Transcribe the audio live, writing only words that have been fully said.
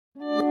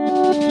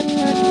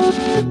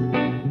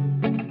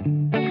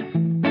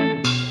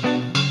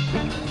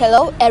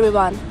Hello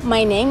everyone,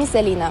 my name is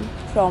Alina.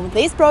 From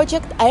this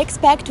project I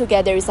expect to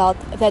get a result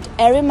that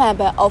every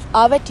member of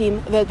our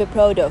team will be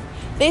proud of.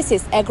 This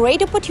is a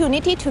great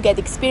opportunity to get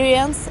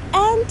experience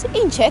and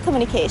enjoy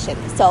communication.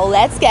 So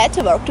let's get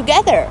to work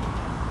together.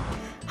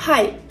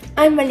 Hi,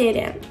 I'm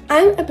Valeria.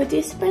 I'm a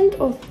participant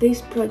of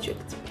this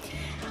project.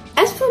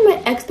 As for my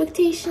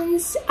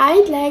expectations,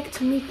 I'd like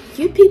to meet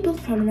new people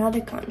from another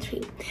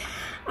country.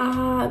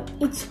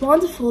 It's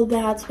wonderful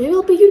that we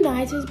will be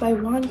united by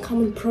one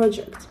common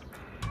project.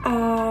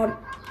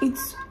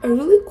 It's a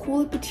really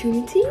cool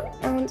opportunity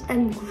and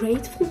I'm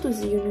grateful to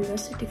the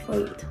university for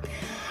it.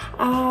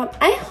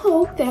 I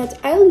hope that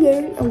I'll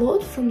learn a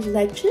lot from the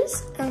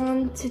lectures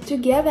and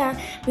together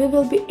we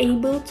will be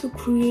able to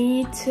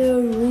create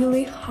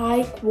really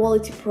high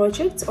quality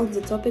projects on the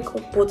topic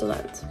of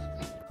Borderland.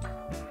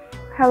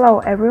 Hello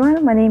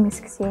everyone, my name is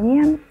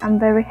Ksenia. I'm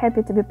very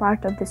happy to be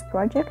part of this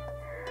project.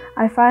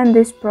 I find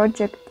this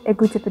project a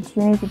good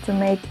opportunity to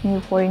make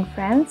new foreign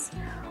friends,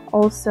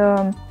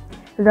 also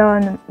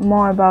learn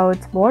more about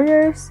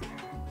borders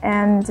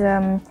and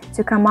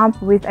to come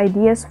up with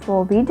ideas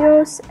for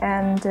videos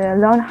and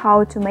learn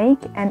how to make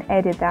and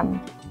edit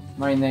them.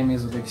 My name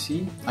is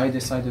Alexei. I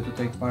decided to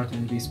take part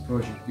in this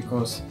project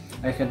because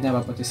I had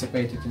never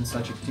participated in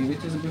such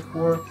activities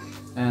before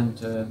and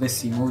the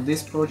theme of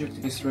this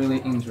project is really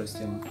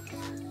interesting.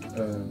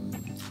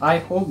 I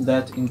hope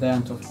that in the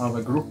end of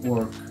our group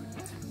work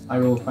I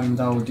will find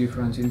out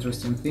different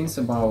interesting things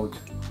about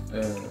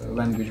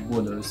language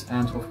borders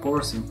and of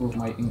course improve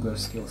my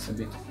English skills a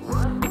bit.